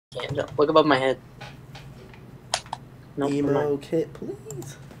Can't jump. Look above my head. Nope, Emo kit,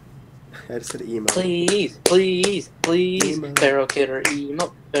 please. I just said emo. Please, please, please. Emo. Feral Killer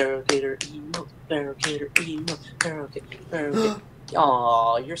emo. Feral Killer emo. Feral Killer emo. Feral Killer. Feral Killer.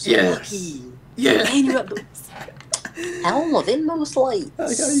 Aw, you're so lucky. Yeah. And you have the Helm of Inmost Light. I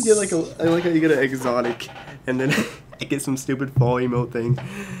like how you get like I like how you get an exotic, and then I get some stupid fall emote thing,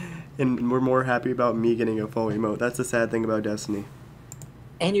 and we're more happy about me getting a fall emote. That's the sad thing about Destiny.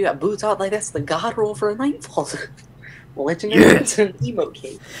 And you got boots out like that's the god roll for a Nightfall. Legendary emote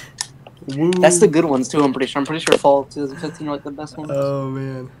kit. Woo. That's the good ones too. I'm pretty sure Fall 2015 are like the best ones. Oh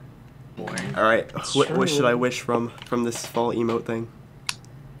man. All right, what should I wish from this fall emote thing?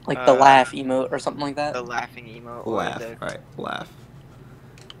 Like the laugh emote or something like that. The laughing emote. Laugh. All right, laugh.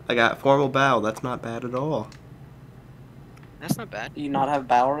 I got formal bow. That's not bad at all. That's not bad. Do you not have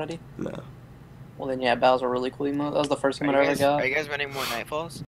bow already? No. Well then yeah, bow's a really cool emote. That was the first emote I ever got. Are you guys running more Nightfalls?